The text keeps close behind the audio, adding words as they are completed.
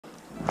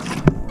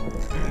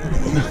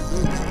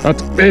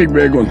That's a big,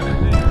 big one.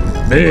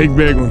 Big,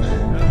 big one.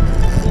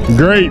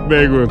 Great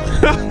big one.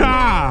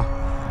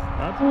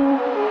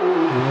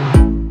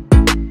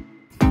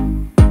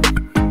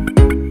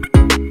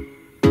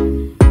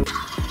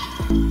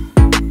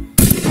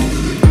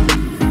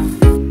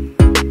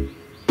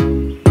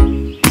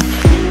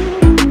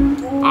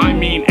 I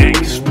mean,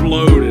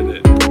 exploded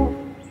it.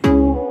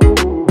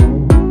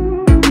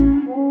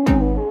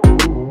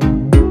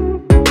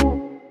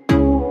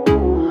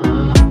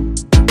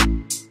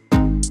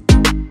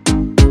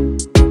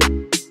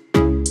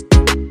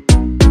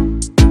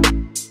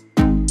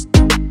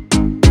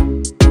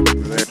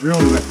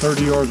 Drilled him at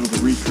 30 yards with a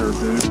recurve,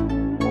 dude.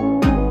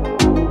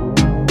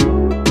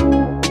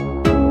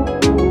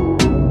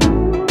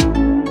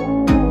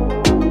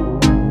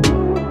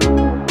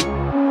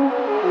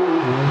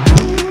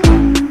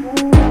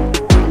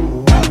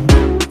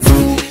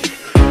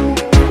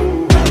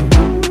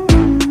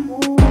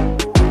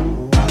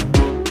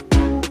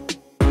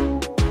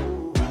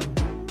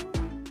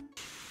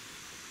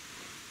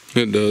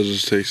 It does,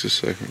 it takes a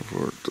second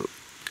for it to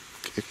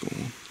kick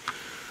on.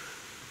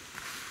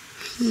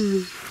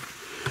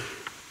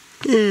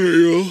 There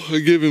you go. I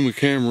give him a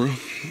camera.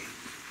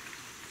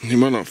 He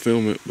might not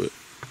film it, but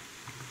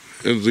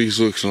at least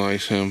looks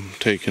nice, him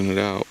taking it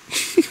out.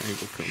 Able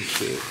to come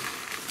sit.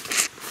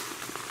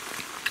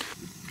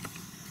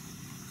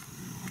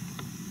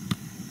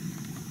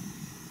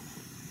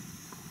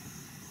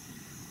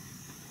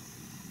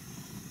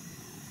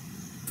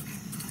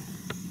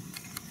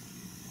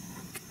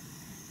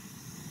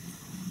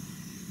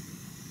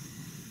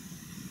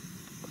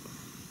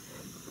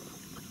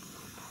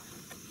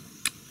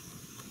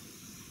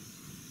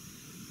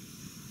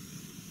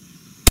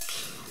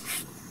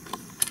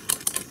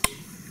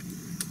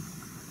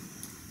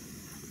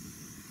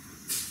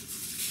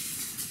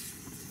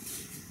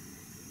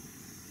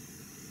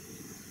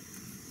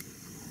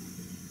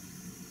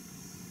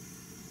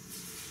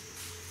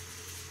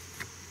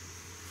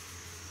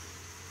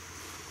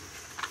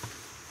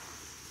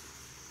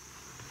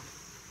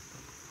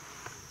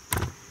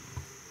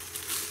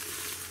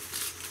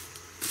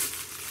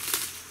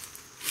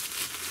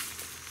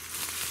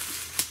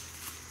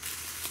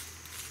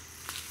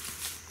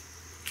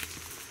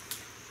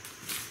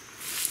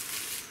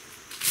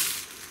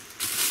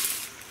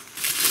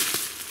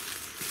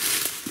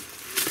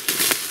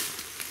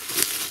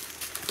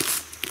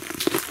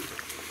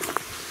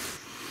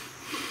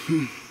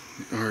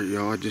 Alright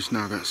y'all, I just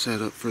now got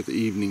set up for the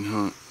evening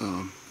hunt.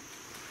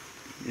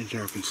 As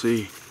y'all can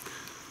see,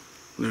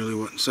 literally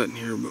wasn't sitting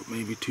here but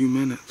maybe 2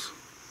 minutes.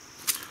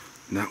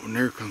 And that one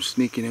there comes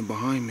sneaking in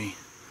behind me.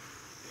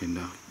 And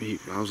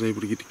I was able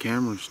to get the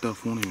camera and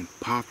stuff on him and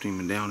popped him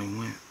and down he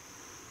went.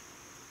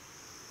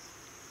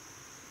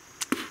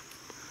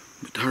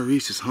 But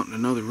Tyrese is hunting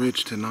another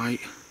ridge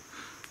tonight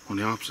on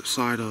the opposite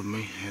side of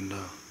me, and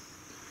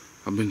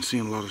I've been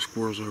seeing a lot of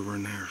squirrels over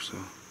in there, so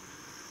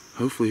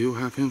hopefully he'll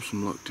have him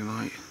some luck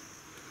tonight.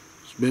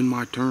 It's been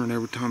my turn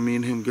every time me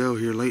and him go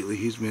here lately.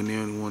 He's been the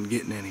only one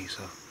getting any,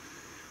 so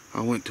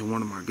I went to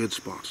one of my good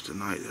spots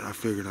tonight that I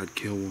figured I'd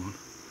kill one,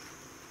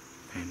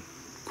 and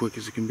quick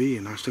as it can be,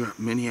 and I still got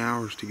many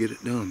hours to get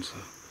it done, so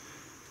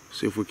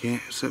see if we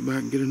can't sit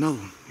back and get another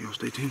one. Y'all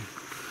stay tuned.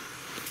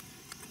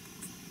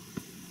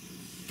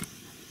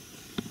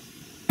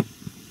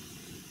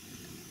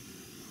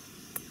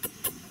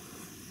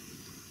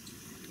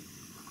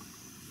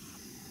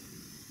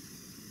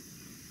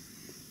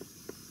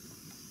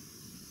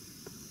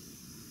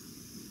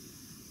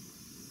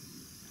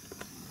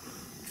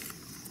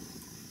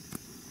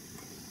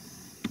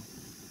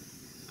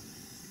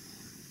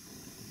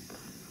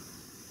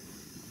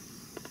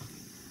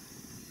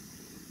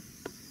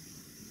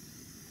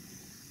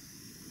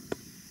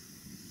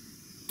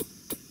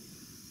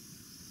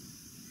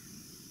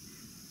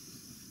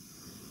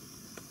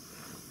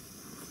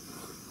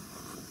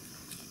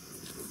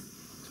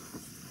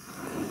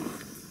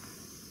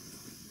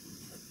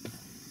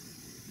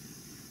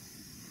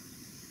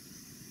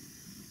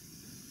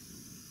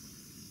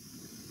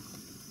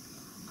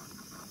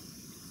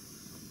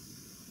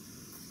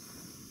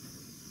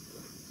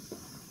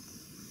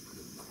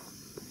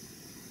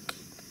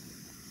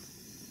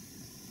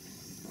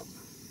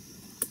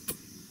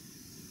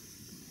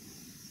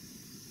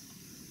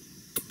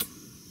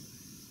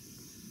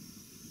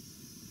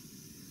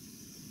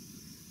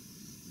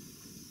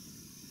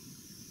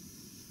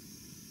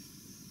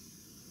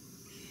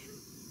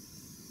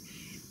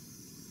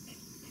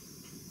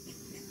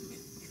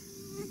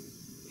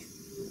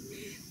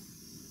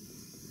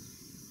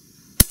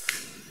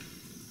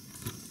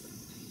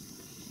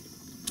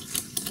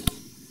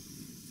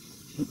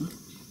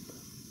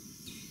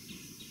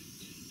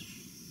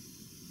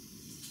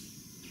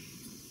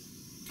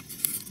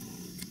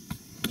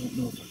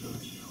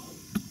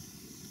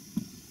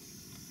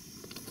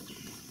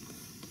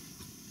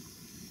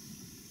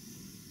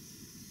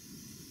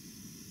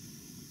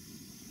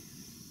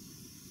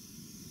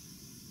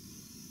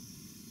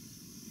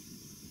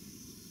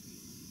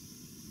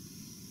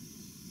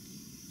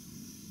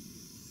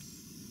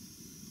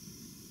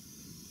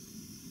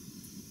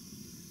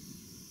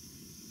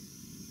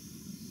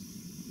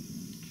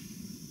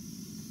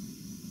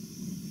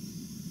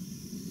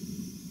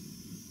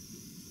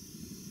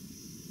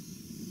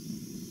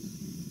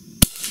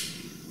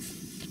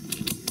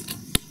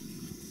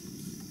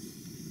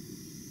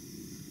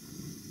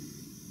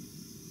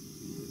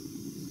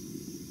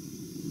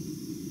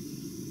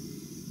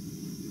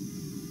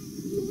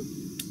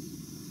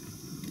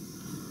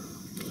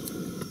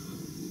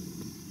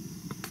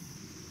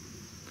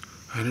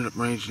 I ended up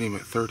ranging him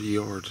at 30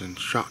 yards and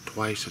shot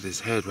twice at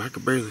his head. I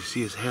could barely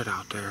see his head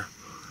out there,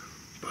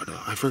 but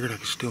I figured I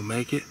could still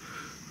make it.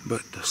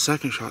 But the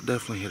second shot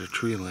definitely hit a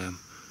tree limb,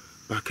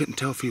 but I couldn't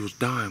tell if he was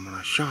dying. When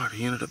I shot,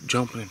 he ended up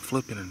jumping and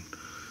flipping, and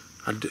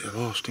I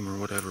lost him or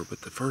whatever.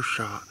 But the first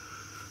shot,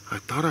 I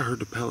thought I heard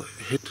the pellet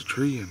hit the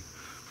tree and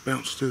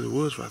bounce through the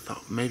woods, but I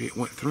thought maybe it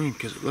went through him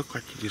because it looked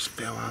like he just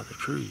fell out of the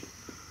tree.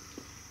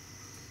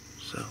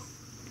 So,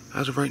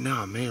 as of right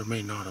now, I may or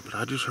may not have, but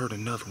I just heard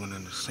another one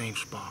in the same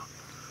spot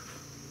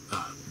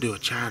do a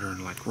chatter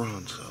and like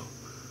run. So,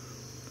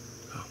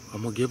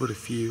 I'm gonna give it a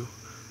few,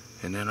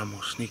 and then I'm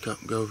gonna sneak up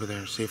and go over there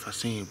and see if I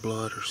see any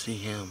blood or see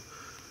him.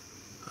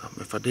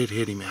 If I did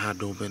hit him, it had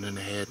to have been in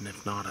the head, and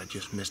if not, I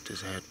just missed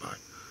his head by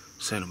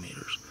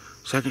centimeters.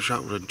 Second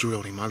shot would have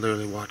drilled him. I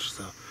literally watched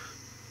the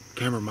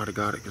camera, might have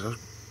got it because I was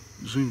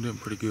zoomed in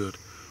pretty good.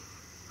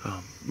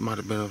 Might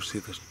have been able to see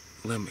the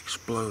limb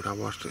explode. I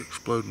watched it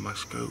explode in my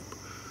scope,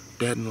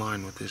 dead in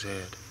line with his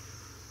head.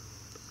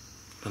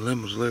 The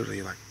limb was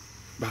literally like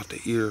about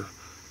the ear,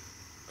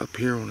 up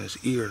here on his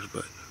ears,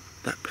 but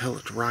that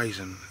pellet's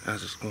rising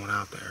as it's going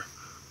out there.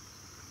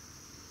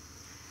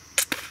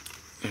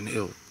 And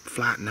it'll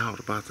flatten out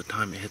about the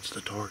time it hits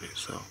the target,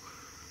 so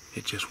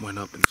it just went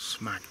up and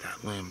smacked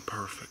that limb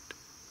perfect.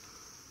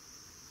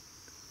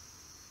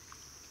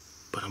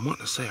 But I'm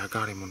wanting to say I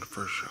got him on the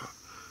first shot.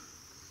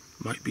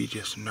 Might be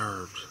just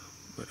nerves,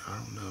 but I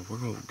don't know. We're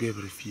going to give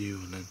it a few,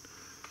 and then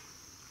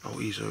I'll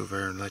ease over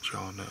there and let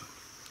y'all know.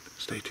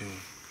 Stay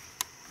tuned.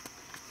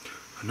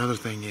 Another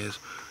thing is,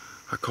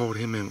 I called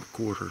him in with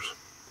quarters.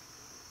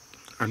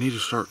 I need to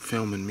start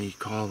filming me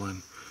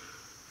calling,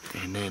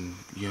 and then,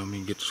 you know what I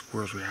mean, get the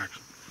squirrel's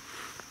reaction.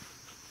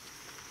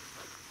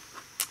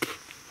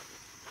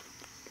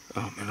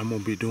 And I'm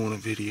going to be doing a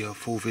video,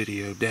 full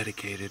video,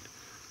 dedicated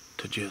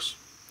to just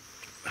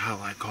how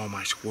I call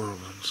my squirrels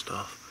and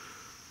stuff.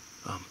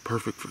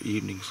 Perfect for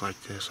evenings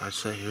like this. I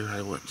sat here,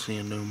 I wasn't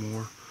seeing no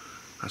more.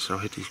 I said, I'll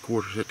hit these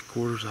quarters, hit the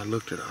quarters. I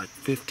looked at it like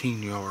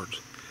 15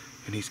 yards,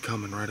 and he's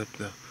coming right up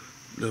the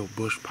little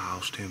bush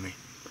piles to me.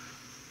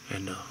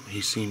 And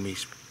he's seen me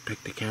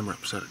pick the camera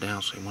up, set it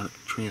down, so he went up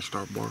the tree and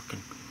started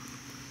barking.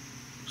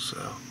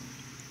 So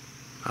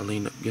I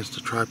leaned up against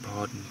the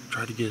tripod and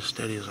tried to get as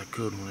steady as I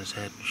could when his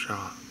head and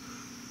shot.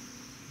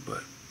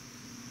 But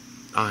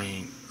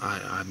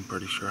I'm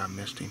pretty sure I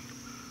missed him.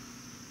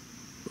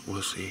 But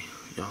we'll see.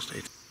 Y'all stay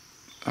tuned.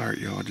 Alright,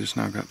 y'all, I just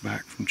now got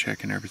back from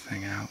checking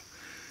everything out.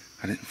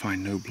 I didn't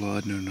find no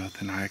blood, no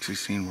nothing. I actually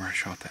seen where I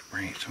shot that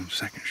branch on the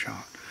second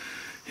shot.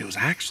 It was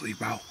actually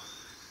about,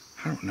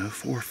 I don't know,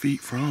 4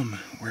 feet from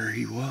where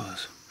he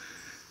was.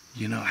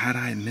 You know, had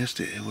I missed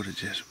it, it would have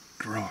just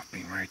dropped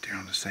me right there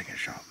on the second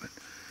shot. But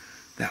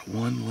that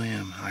one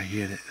limb, I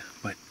hit it.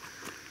 But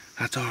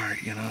that's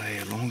alright, you know, hey,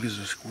 as long as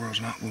the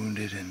squirrel's not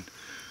wounded and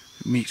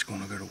meat's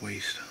gonna go to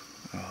waste,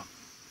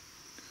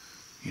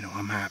 you know,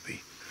 I'm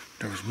happy.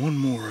 There was one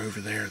more over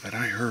there that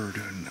I heard,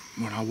 and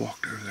when I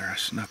walked over there, I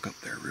snuck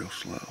up there real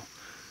slow.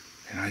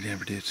 And I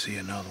never did see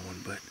another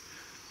one, but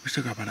we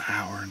still got about an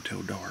hour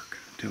until dark,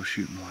 until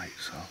shooting light,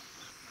 so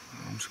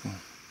I'm just gonna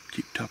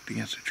keep tucked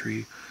against a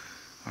tree.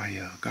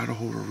 I got a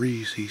hold of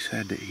Reese. He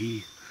said that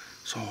he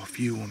saw a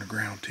few on the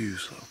ground too,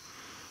 so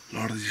a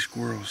lot of these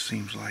squirrels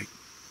seems like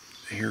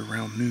here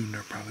around noon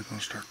they're probably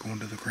gonna start going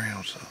to the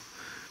ground, so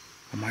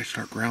I might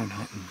start ground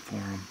hunting for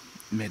them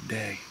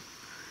midday.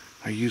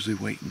 I usually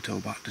wait until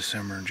about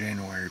December and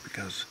January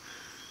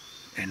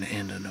and the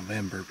end of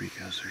November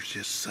because there's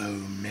just so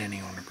many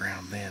on the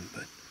ground then,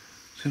 but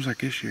seems like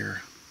this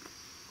year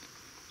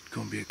it's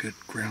gonna be a good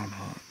ground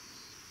hunt.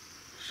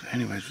 So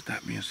anyways, with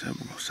that being said,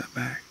 we're gonna sit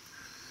back.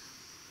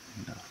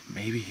 And,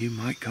 maybe he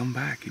might come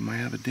back. He might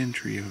have a den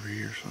tree over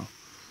here, so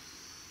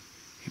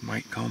he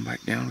might calm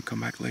back down and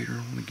come back later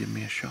on and give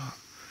me a shot.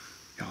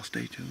 Y'all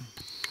stay tuned.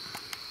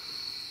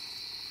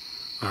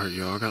 Alright,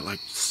 y'all, I got like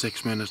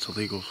 6 minutes of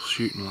legal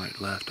shooting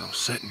light left. I was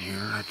sitting here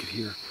and I could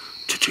hear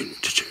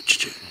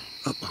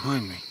up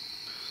behind me.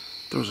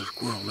 There was a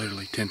squirrel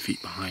literally 10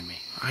 feet behind me.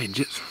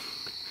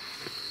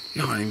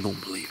 Y'all ain't even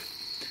gonna believe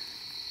it.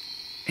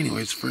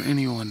 Anyways, for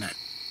anyone that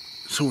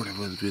sort of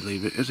would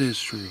believe it, it is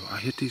true. I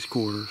hit these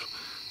quarters.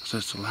 So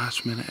it's a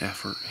last minute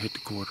effort, hit the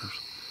quarters.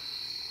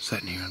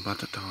 Sitting here and about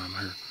the time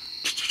I heard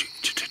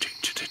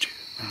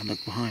and I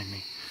look behind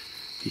me.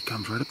 He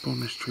comes right up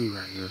on this tree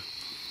right here.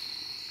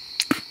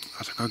 I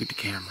was like, I'll get the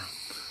camera.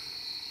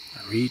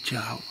 I reach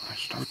out, I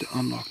start to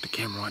unlock the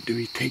camera. What I do,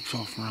 he takes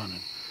off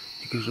running.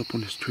 He goes up on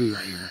this tree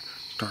right here,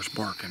 starts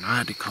barking. I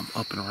had to come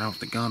up and around with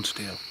the gun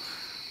still.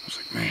 I was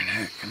like, man,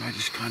 heck. And I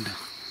just kind of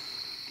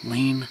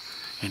lean,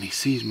 and he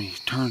sees me. He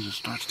turns and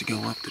starts to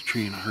go up the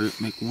tree, and I heard it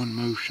make one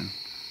motion.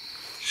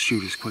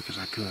 Shoot as quick as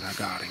I could. I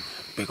got him.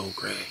 Big old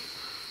gray.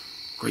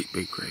 Great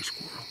big gray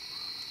squirrel.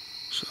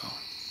 So,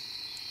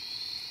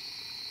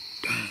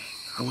 dang.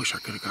 I wish I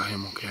could have got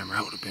him on camera.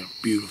 That would have been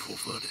beautiful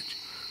footage.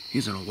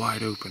 He's in a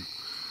wide open,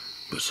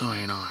 but so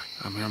ain't I.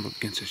 I mean, I'm up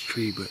against this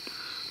tree, but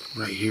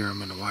right here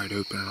I'm in the wide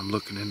open, and I'm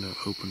looking into the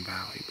open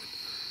valley. But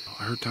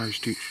I heard Tyree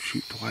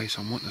shoot twice.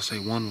 I'm wanting to say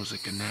one was a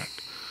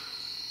connect.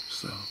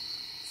 So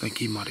think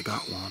he might have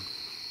got one.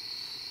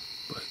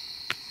 But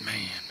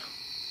man,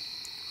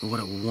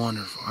 what a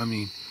wonderful, I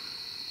mean,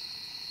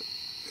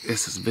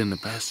 this has been the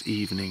best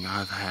evening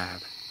I've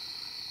had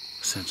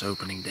since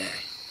opening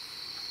day.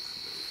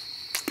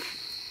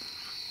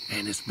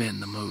 And it's been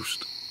the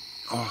most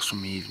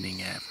awesome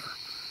evening ever.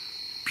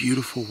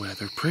 Beautiful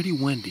weather, pretty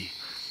windy,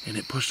 and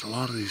it pushed a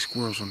lot of these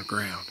squirrels on the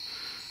ground.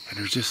 And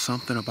there's just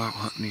something about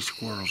hunting these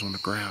squirrels on the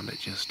ground that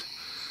just,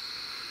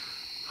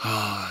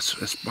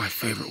 it's my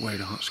favorite way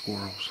to hunt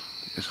squirrels,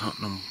 is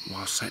hunting them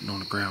while sitting on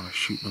the ground and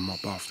shooting them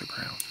up off the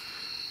ground.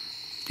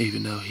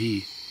 Even though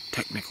he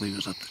technically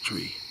was up the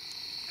tree.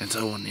 And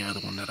so on the other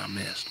one that I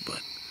missed,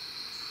 but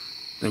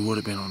they would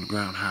have been on the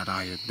ground had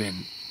I had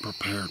been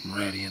prepared and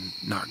ready and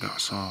not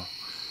got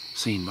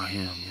seen by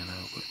him, you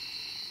know, but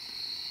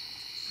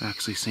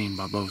actually seen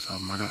by both of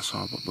them. I got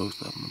saw by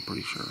both of them, I'm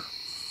pretty sure.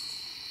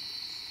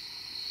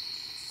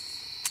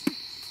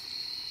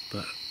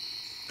 But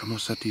I'm gonna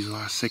set these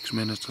last 6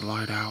 minutes to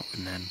light out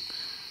and then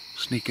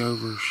sneak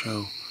over,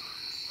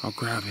 I'll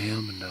grab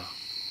him and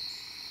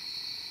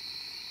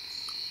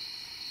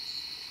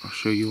I'll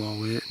show you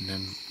all it, and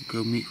then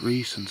go meet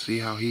Reese and see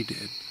how he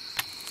did.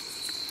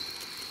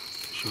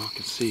 So y'all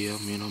can see, I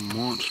mean, a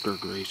monster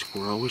gray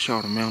squirrel. I wish I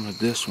would have mounted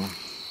this one.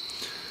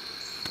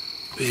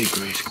 Big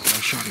gray squirrel.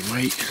 I shot him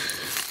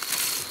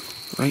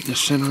right in the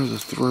center of the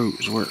throat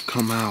is where it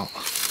come out.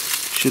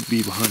 Should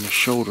be behind the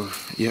shoulder.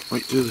 Yep,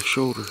 right through the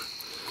shoulder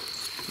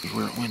is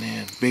where it went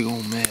in. Big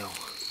old male.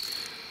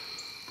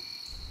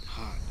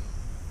 Hot.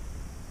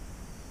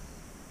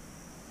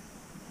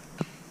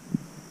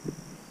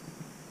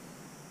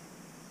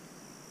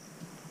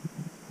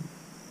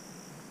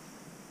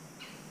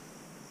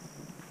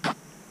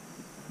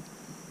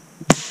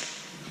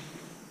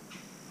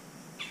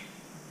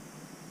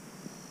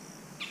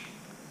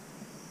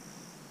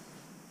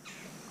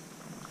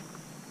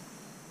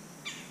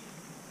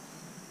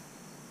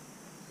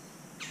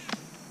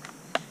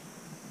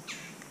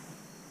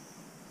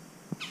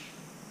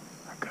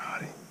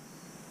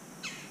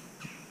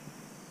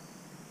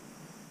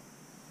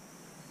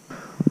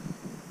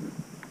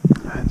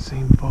 I hadn't seen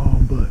him fall,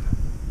 but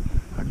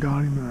I got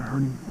him and I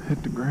heard him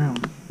hit the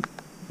ground.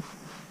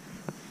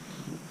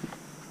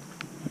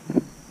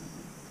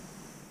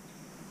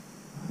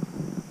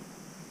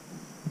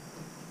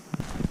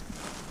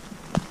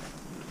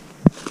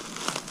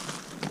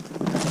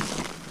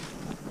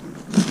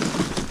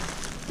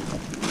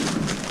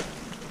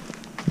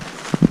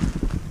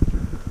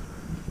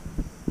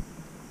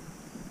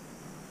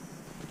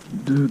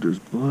 Dude, there's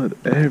blood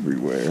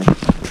everywhere.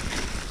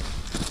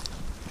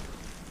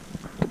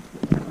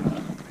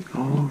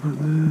 All over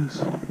this.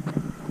 All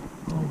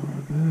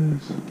over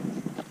this.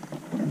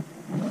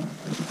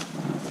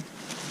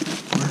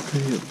 Where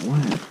could he have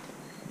went?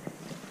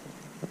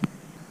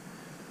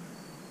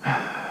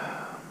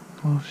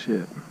 Oh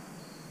shit.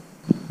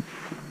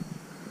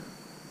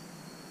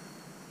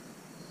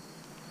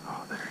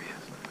 Oh, there he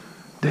is.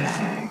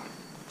 Dang.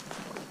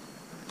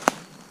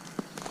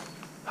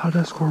 How'd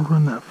that squirrel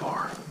run that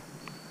far?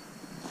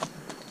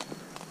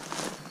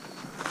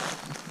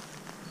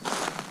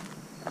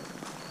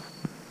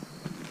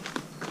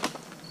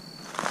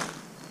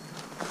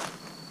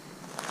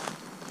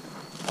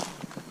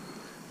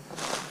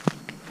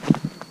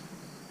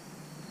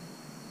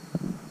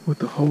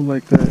 With a hole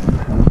like that,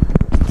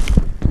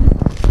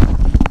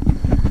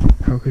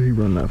 how could he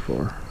run that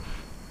far?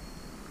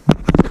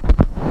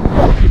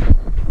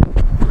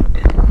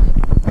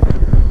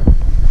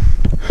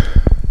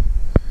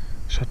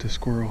 Shot this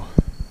squirrel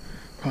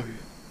probably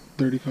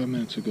 35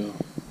 minutes ago.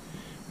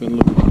 Been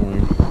looking for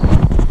him.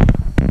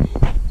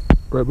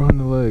 Right behind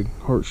the leg,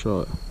 heart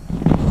shot.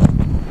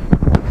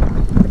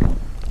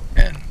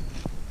 And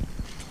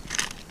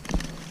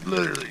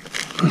literally,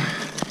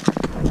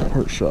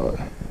 heart shot.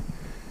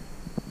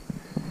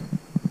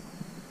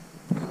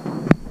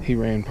 He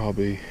ran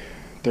probably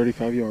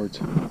 35 yards.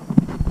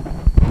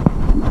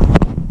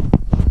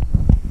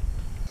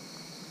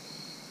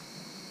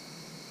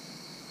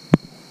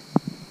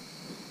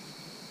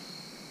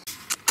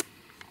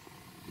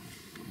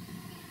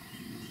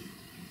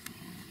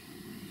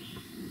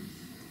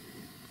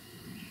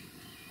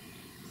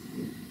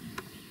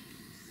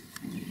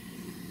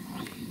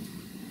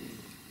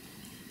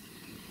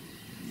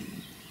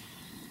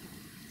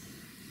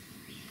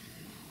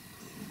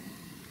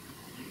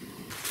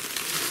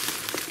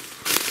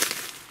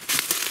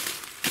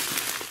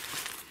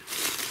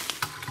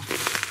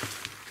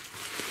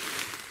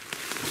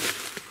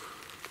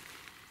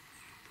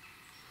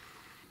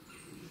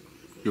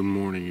 Good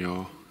morning,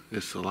 y'all.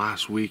 It's the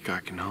last week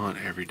I can hunt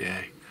every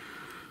day.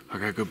 I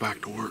gotta go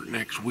back to work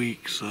next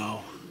week,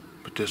 so.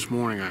 But this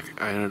morning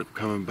I ended up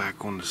coming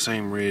back on the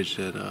same ridge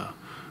that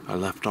I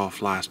left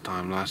off last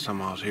time. Last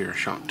time I was here, I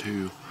shot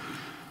two.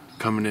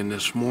 Coming in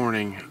this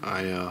morning,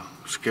 I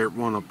scared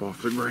one up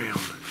off the ground.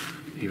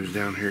 He was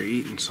down here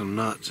eating some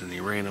nuts and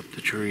he ran up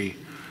the tree.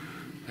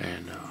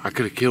 And I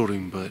could have killed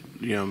him, but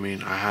you know what I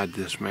mean, I had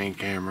this main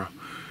camera.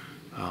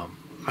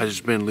 I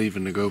just been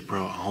leaving the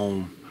GoPro at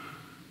home.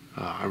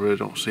 I really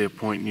don't see a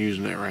point in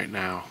using it right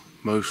now.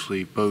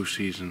 Mostly bow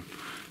season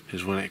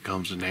is when it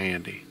comes in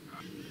handy.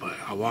 But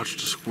I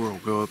watched a squirrel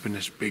go up in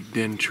this big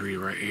den tree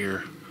right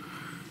here,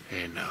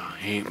 and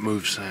he ain't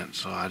moved since,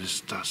 so I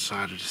just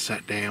decided to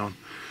sit down.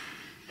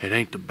 It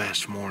ain't the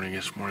best morning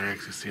this morning. I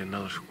actually see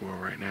another squirrel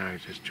right now. He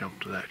just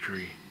jumped to that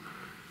tree.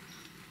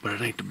 But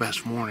it ain't the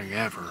best morning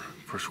ever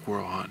for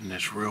squirrel hunting.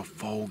 It's real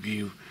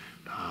foggy,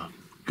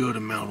 good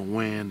amount of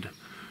wind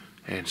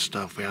and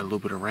stuff. We had a little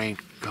bit of rain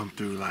come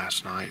through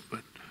last night,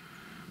 but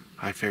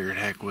I figured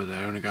heck with it.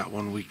 I only got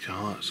 1 week to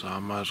hunt, so I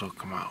might as well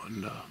come out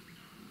and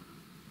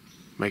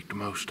make the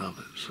most of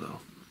it. So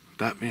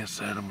that being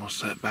said, I'm gonna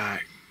sit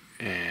back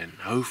and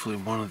hopefully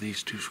one of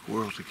these two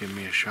squirrels will give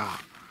me a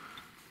shot.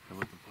 And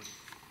we can put it.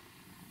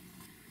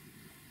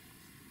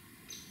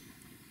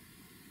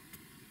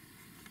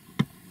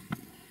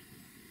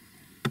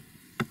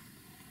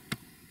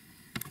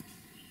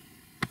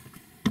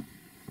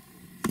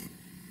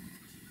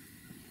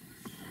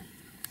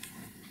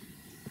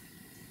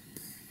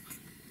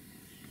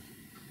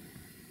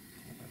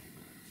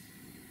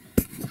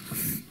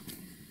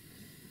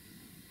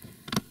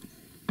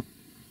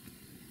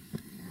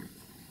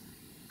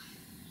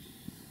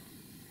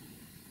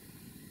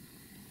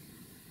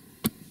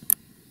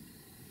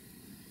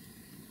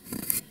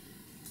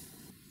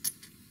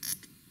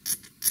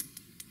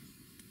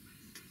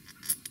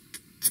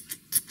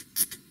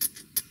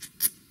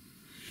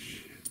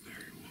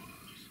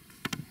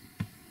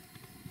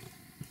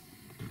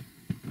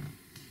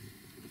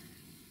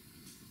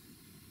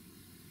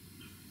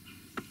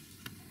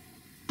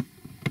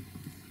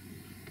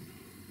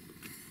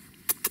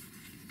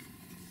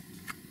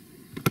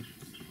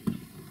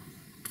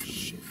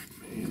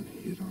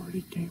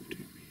 He came to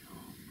me,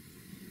 y'all.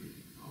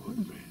 I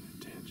wasn't paying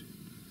attention.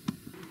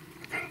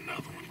 I got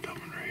another one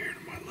coming right here to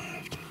my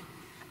left.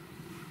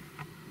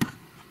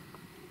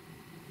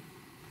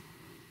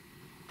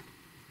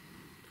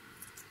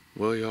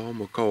 Well, y'all, I'm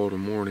gonna call it a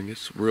morning.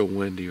 It's real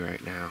windy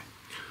right now,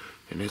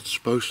 and it's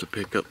supposed to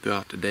pick up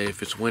throughout the day.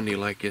 If it's windy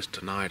like this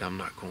tonight, I'm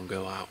not gonna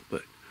go out,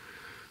 but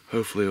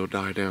hopefully it'll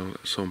die down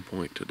at some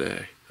point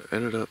today. I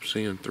ended up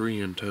seeing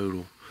 3 in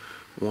total.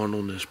 1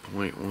 on this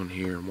point, 1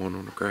 here, and 1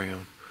 on the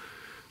ground.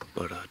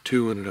 But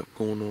 2 ended up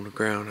going on the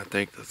ground. I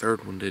think the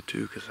 3rd one did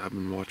too, because I've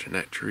been watching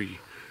that tree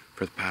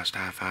for the past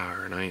half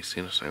hour and I ain't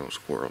seen a single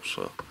squirrel.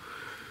 So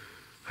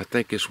I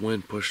think this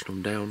wind pushed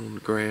them down on the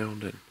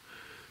ground, and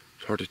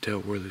it's hard to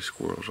tell where these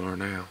squirrels are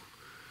now.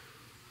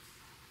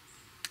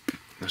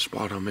 The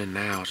spot I'm in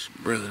now is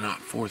really not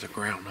for the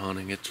ground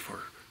hunting, it's for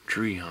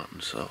tree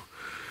hunting. So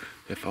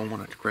if I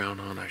wanted to ground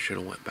hunt, I should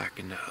have went back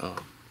in the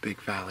big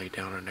valley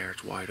down in there.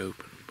 It's wide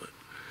open. But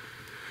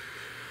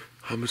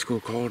I'm just gonna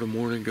call it a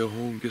morning, go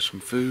home, get some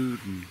food,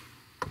 and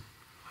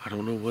I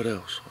don't know what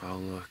else.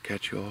 I'll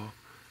catch y'all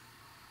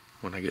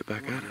when I get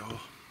back at it.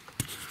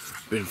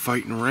 Been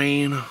fighting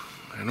rain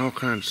and all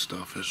kinds of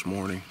stuff this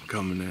morning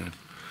coming in.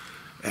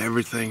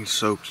 Everything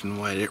soaked and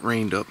wet. It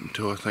rained up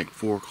until I think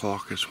 4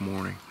 o'clock this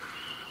morning.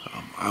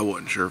 I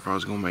wasn't sure if I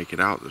was gonna make it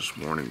out this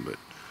morning, but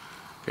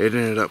it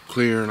ended up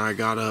clearing. I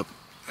got up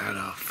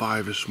at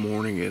 5 this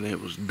morning and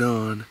it was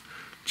done.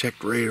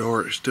 Checked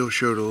radar, it still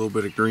showed a little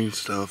bit of green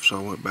stuff, so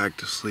I went back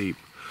to sleep.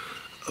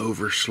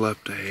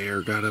 Overslept a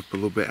hair, got up a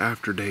little bit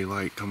after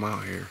daylight, come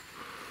out here,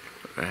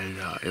 and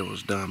it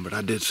was done. But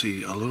I did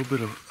see a little bit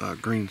of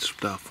green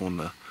stuff on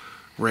the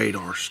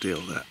radar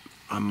still that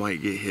I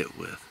might get hit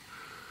with.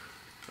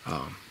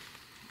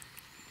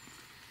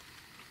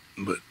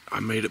 But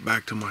I made it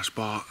back to my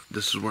spot.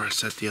 This is where I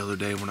sat the other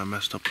day when I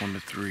messed up on the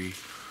 3.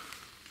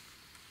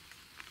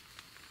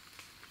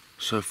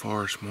 So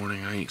far this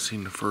morning, I ain't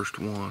seen the first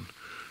one.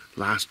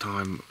 Last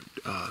time,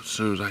 as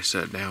soon as I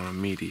sat down,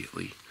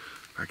 immediately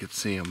I could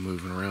see them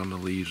moving around the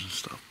leaves and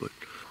stuff. But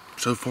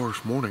so far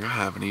this morning, I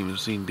haven't even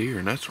seen deer,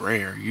 and that's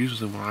rare.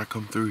 Usually when I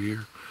come through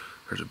here,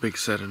 there's a big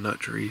set of nut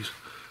trees.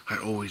 I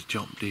always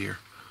jump deer.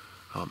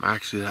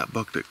 Actually, that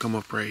buck that come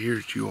up right here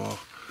that you all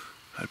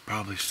had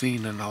probably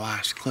seen in the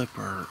last clip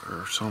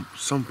or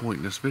some point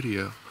in this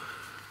video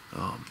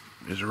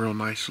is a real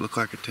nice, look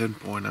like a 10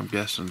 point. I'm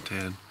guessing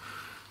 10.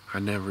 I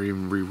never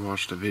even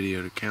rewatched the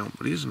video to count,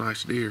 but he's a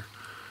nice deer.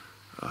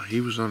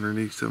 He was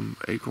underneath some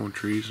acorn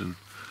trees, and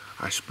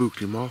I spooked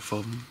him off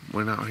of them,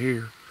 went out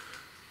here,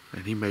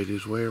 and he made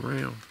his way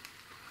around.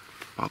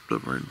 Popped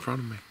up right in front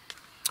of me.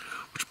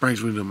 Which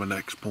brings me to my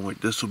next point.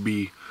 This will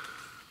be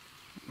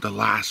the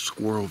last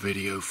squirrel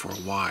video for a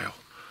while,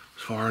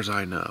 as far as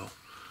I know.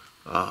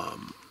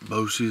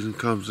 Bow season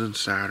comes in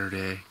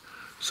Saturday,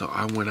 so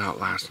I went out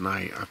last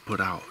night. I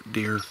put out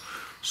deer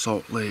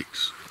salt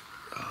licks,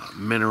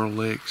 mineral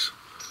licks,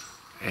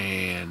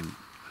 and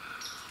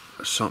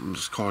something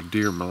that's called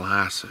deer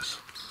molasses.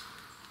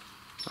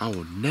 I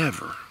will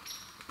never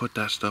put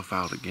that stuff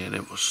out again.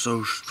 It was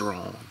so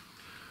strong.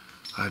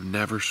 I've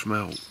never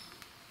smelled,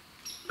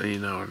 you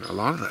know, a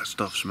lot of that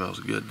stuff smells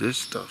good. This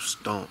stuff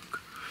stunk.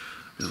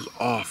 It was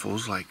awful. It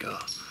was like I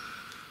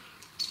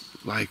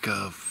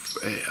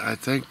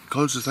think the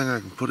closest thing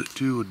I can put it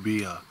to would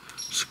be a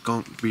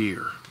skunk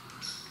beer.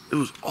 It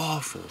was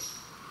awful.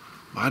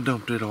 I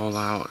dumped it all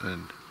out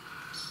and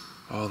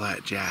all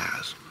that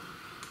jazz.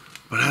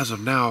 But as of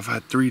now, I've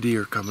had 3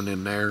 deer coming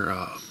in there.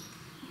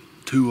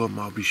 2 of them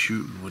I'll be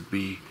shooting would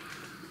be,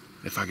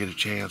 if I get a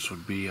chance,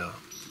 would be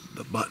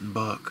the button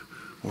buck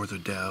or the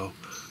doe.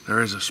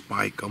 There is a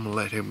spike. I'm gonna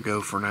let him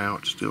go for now.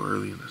 It's still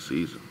early in the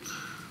season.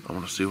 I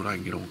want to see what I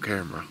can get on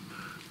camera,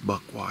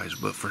 buck wise.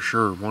 But for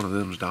sure, one of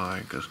them's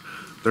dying because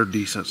they're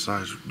decent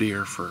sized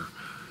deer for,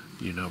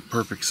 you know,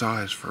 perfect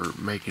size for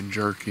making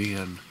jerky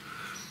and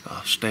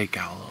steak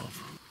out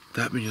of.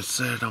 That being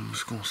said, I'm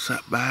just gonna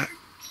sit back,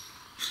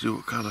 see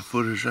what kind of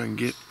footage I can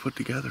get put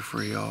together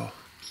for y'all.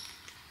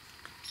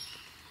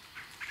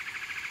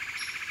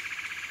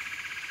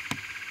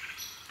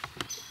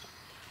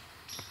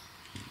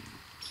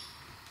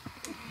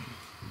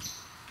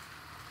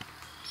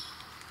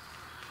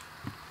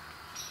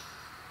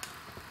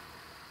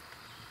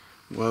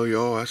 Well,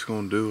 y'all, that's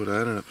gonna do it. I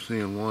ended up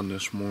seeing one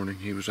this morning.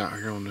 He was out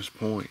here on this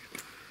point.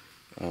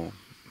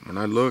 When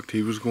I looked,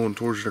 he was going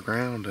towards the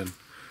ground, and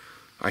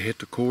I hit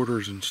the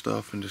quarters and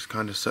stuff and just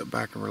kind of sat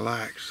back and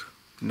relaxed.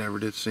 Never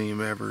did see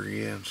him ever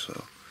again,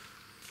 so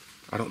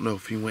I don't know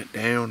if he went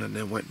down and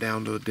then went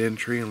down to the den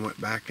tree and went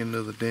back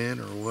into the den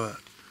or what.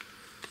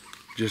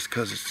 Just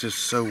because it's just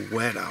so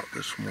wet out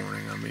this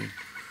morning. I mean,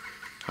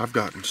 I've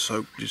gotten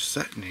soaked just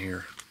sitting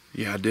here.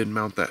 Yeah, I did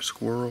mount that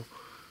squirrel.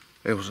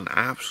 It was an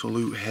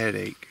absolute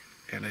headache,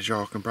 and as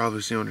y'all can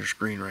probably see on your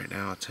screen right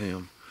now, it's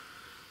him.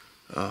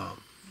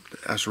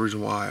 That's the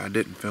reason why I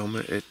didn't film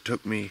it. It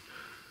took me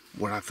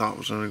what I thought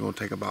was only going to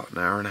take about an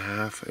hour and a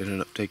half. It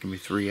ended up taking me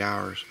 3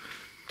 hours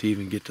to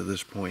even get to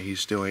this point. He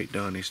still ain't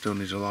done. He still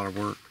needs a lot of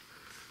work.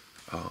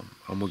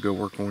 I'm going to go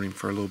work on him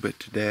for a little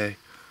bit today,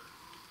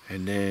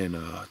 and then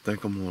I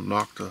think I'm going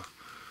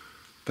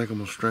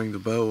to string the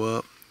bow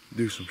up,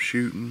 do some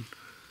shooting.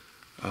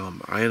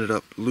 I ended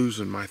up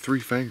losing my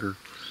 3-finger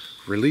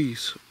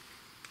release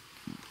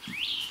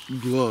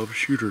glove,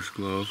 shooter's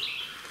glove.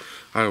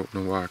 I don't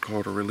know why I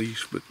call it a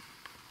release, but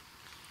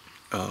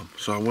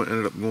so I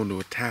ended up going to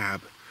a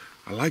tab.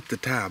 I like the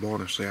tab,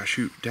 honestly. I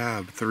shoot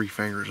tab 3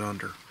 fingers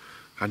under.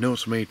 I know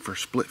it's made for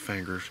split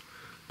fingers,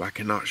 but I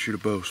cannot shoot a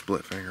bow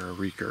split finger or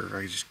recurve.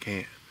 I just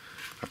can't.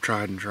 I've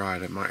tried and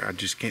tried. I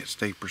just can't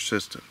stay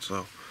persistent.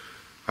 So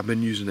I've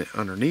been using it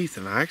underneath,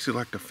 and I actually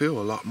like to feel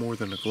a lot more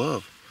than a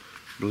glove.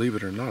 Believe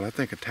it or not, I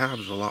think a tab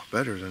is a lot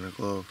better than a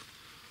glove.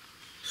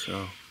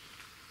 So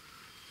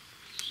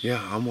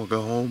yeah, I'm gonna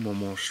go home. I'm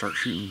gonna start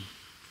shooting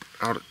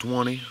out at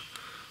 20.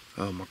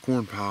 My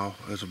corn pile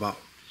is about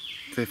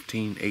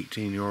 15,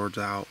 18 yards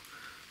out,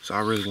 so I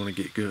really want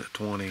to get good at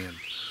 20. And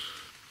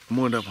I'm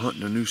gonna end up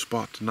hunting a new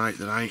spot tonight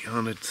that I ain't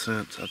hunted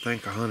since, I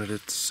think I hunted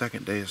it the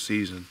 2nd day of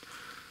season.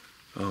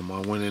 I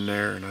went in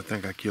there and I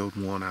think I killed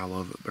one out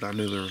of it, but I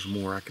knew there was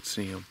more. I could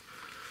see them.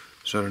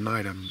 So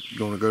tonight I'm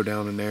going to go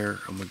down in there.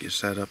 I'm going to get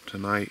set up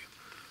tonight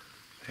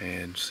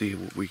and see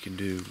what we can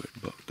do.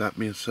 But that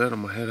being said,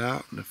 I'm going to head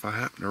out, and if I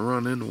happen to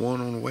run into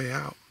one on the way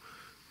out,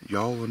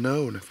 y'all will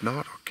know, and if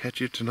not, I'll catch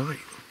you tonight.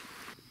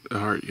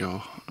 Alright,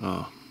 y'all.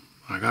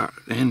 I got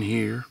in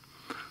here,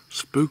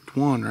 spooked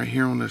one right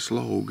here on this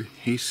log.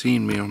 He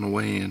seen me on the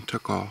way in,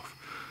 took off.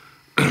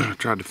 I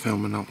tried to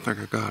film it, I don't think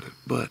I got it,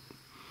 but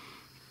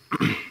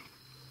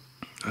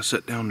I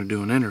sat down to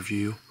do an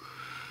interview,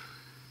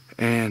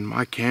 and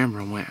my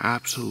camera went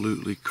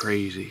absolutely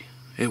crazy.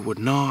 It would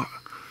not.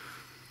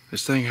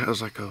 This thing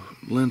has like a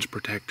lens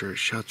protector. It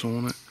shuts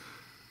on it.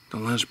 The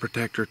lens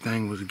protector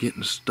thing was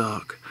getting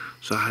stuck,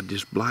 so I had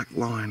this black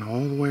line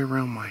all the way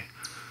around my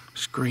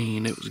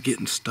screen. It was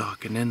getting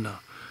stuck, and then the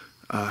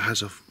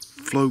has a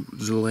float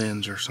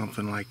lens or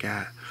something like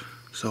that.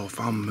 So if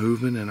I'm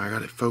moving and I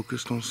got it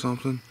focused on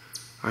something,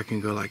 I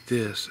can go like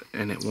this,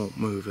 and it won't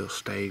move. It'll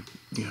stay,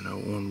 you know,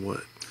 on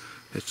what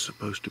it's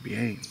supposed to be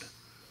aimed.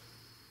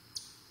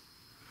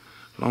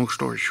 Long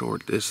story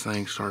short, this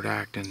thing started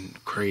acting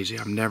crazy.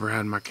 I've never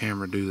had my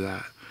camera do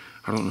that.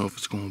 I don't know if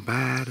it's going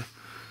bad.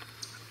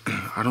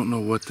 I don't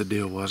know what the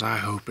deal was. I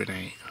hope it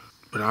ain't.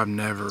 But I've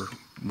never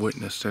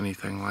witnessed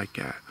anything like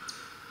that.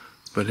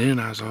 But then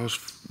as I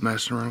was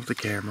messing around with the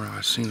camera,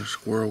 I seen a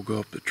squirrel go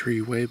up the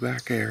tree way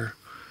back there,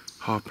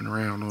 hopping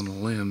around on the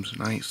limbs,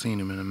 and I ain't seen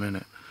him in a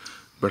minute.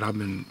 But I've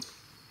been,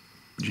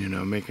 you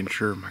know, making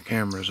sure my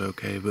camera's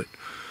okay, but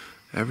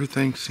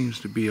everything seems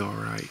to be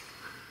alright.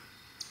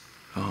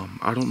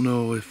 I don't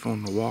know if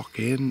on the walk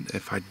in,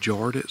 if I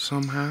jarred it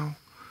somehow,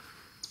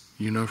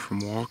 you know, from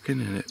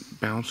walking and it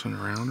bouncing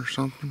around or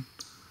something.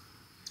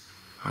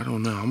 I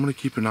don't know. I'm going to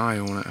keep an eye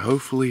on it.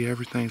 Hopefully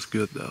everything's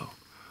good though.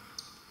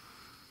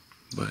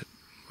 But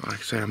like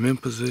I say, I'm in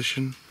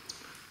position.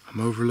 I'm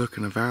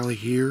overlooking a valley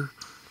here.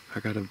 I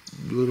got a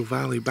little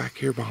valley back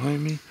here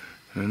behind me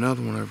and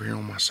another one over here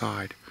on my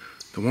side.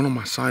 The one on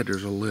my side,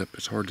 there's a lip.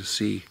 It's hard to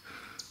see,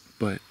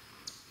 but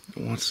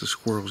once the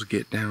squirrels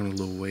get down a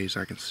little ways,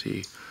 I can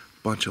see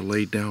a bunch of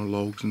laid down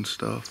logs and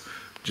stuff.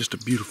 Just a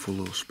beautiful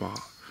little spot.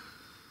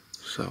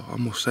 So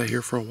I'm gonna stay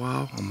here for a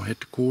while. I'm gonna hit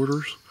the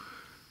quarters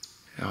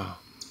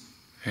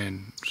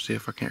and see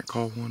if I can't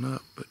call one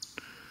up. But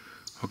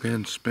I'll go ahead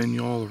and spin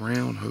you all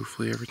around.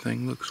 Hopefully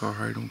everything looks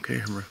alright on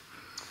camera.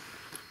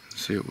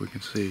 see what we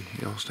can see.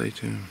 Y'all stay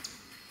tuned.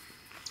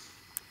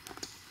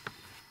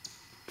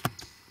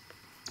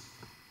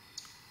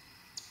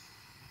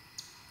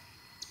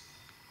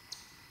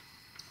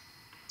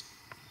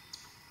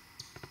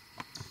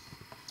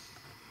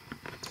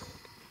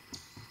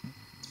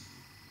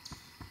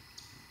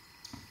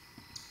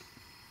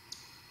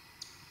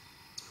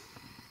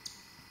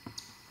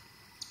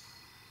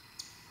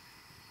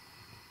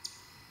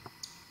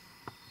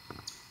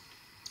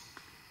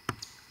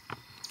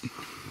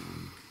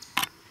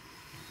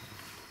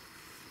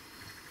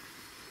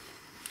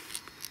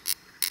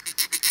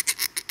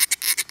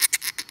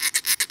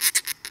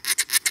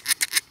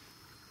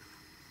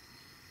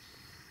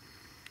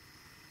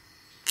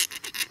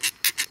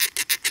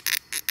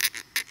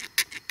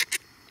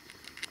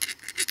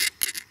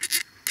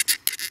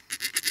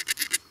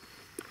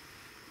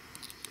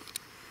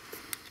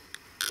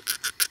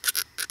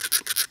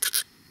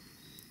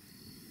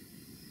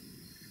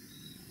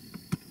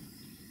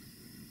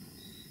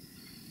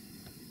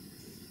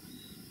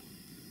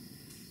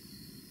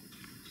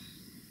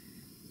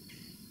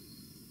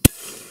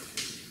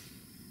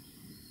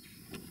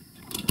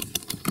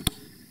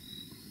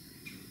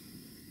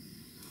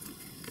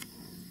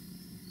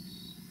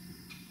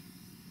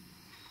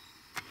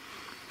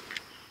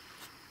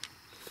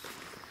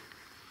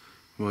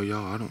 Well,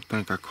 y'all, I don't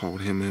think I called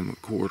him in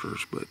with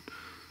quarters, but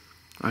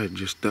I had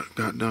just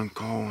got done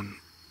calling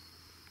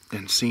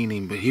and seen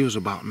him, but he was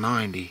about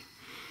 90.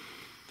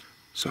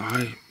 So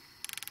I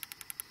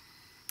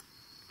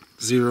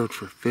zeroed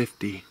for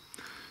 50.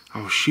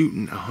 I was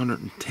shooting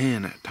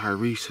 110 at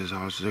Tyrese's.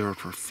 I was zeroed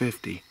for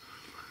 50,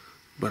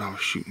 but I was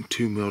shooting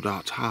 2 mil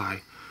dots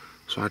high.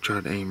 So I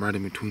tried to aim right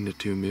in between the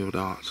 2 mil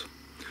dots,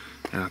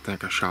 and I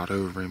think I shot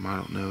over him. I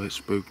don't know, it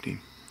spooked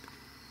him.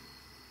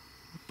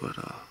 But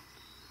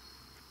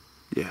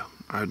yeah,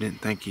 I didn't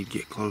think he'd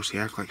get close. He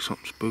acted like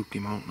something spooked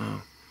him, I don't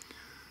know.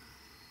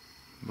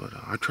 But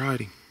I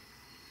tried him.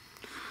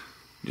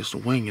 Just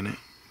winging it.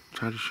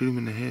 Tried to shoot him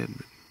in the head,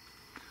 but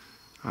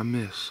I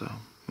missed. So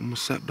I'm going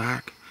to set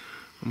back.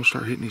 I'm going to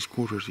start hitting these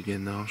quarters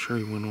again though. I'm sure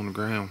he went on the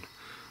ground.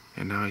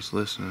 And now he's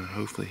listening.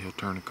 Hopefully he'll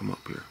turn and come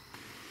up here.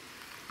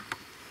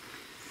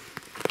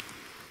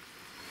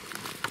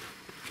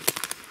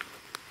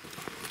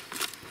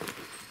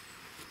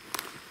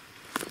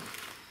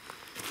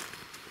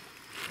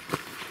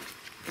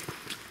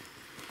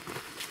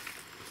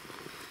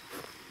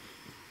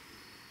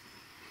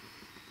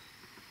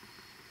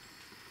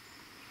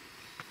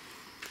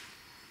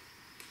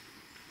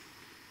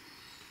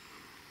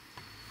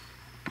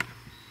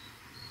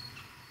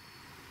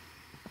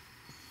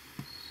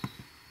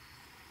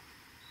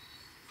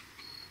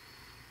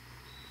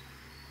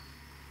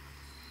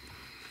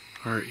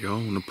 Alright y'all,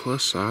 on the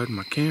plus side,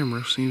 my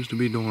camera seems to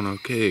be doing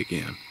okay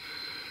again.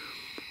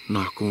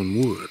 Knock on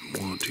wood,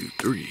 1, 2,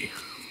 3.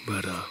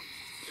 But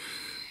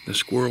the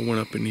squirrel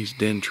went up in these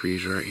den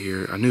trees right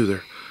here.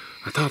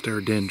 I thought they were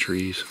den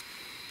trees.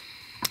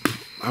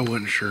 I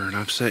wasn't sure, and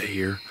I've sat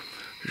here.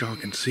 As y'all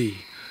can see,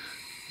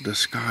 the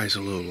sky's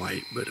a little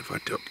light, but if I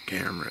tilt the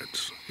camera,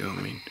 it's, you know what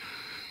I mean?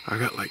 I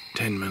got like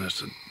 10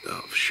 minutes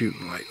of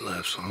shooting light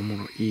left, so I'm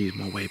gonna ease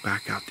my way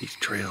back out these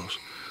trails.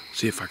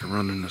 See if I can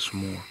run into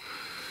some more.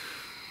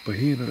 But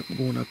he ended up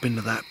going up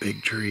into that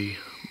big tree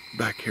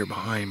back here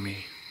behind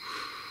me,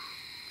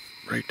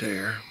 right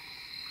there.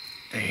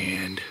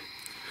 And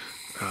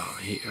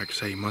like I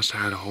say, he must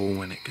have had a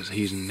hole in it because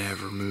he's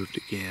never moved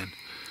again.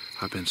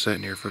 I've been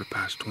sitting here for the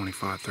past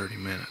 25-30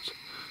 minutes.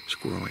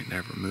 Squirrel ain't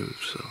never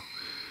moved, so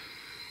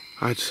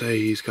I'd say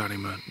he's got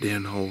him a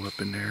den hole up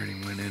in there and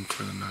he went in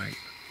for the night.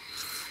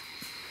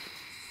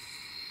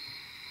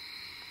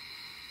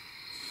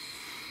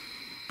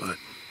 But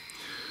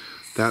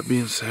that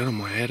being said, I'm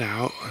gonna head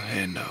out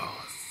and I'm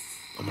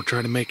gonna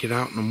try to make it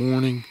out in the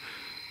morning,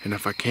 and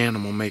if I can,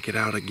 I'm gonna make it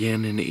out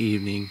again in the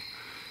evening,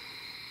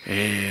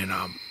 and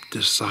I'll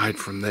decide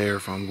from there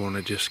if I'm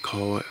gonna just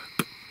call it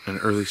an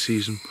early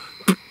season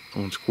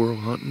on squirrel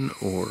hunting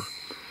or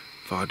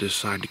if I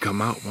decide to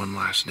come out one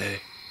last day.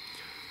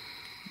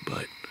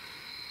 But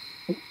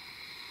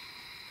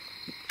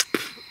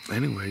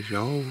anyways,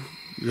 y'all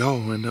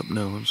end up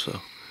knowing.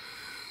 So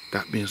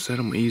that being said,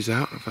 I'm gonna ease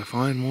out. If I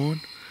find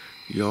one,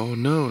 y'all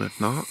know, and if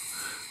not,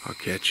 I'll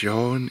catch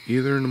y'all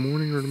either in the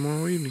morning or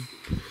tomorrow evening.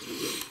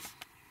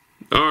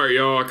 Alright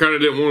y'all, I kind of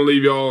didn't want to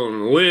leave y'all on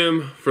a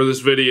limb for this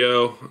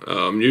video.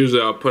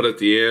 Usually I'll put at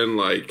the end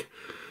like,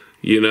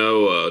 you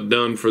know,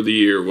 done for the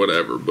year,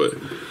 whatever. But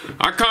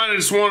I kind of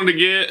just wanted to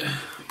get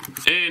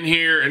in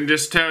here and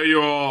just tell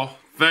you all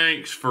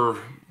thanks for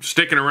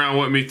sticking around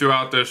with me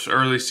throughout this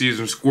early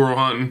season squirrel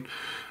hunting.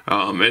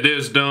 It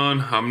is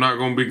done. I'm not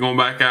going to be going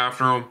back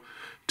after them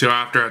till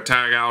after I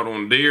tag out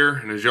on deer,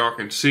 and as y'all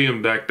can see,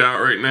 I'm decked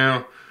out right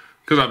now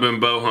because I've been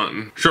bow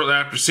hunting. Shortly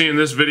after seeing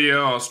this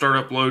video, I'll start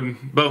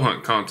uploading bow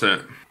hunt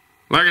content.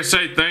 Like I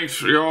say, thanks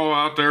for y'all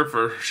out there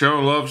for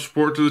showing love and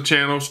support to the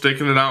channel,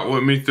 sticking it out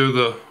with me through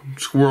the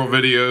squirrel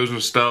videos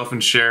and stuff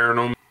and sharing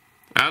them.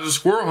 As a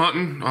squirrel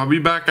hunting, I'll be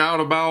back out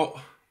about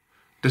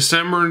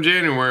December and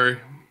January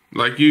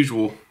like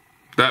usual.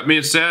 that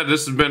being said,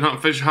 this has been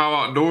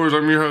Huntfishohio Outdoors.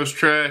 I'm your host,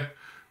 Trey,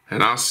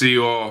 and I'll see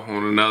you all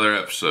on another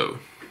episode.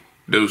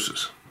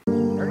 Deuces.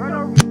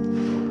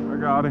 I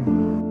got him.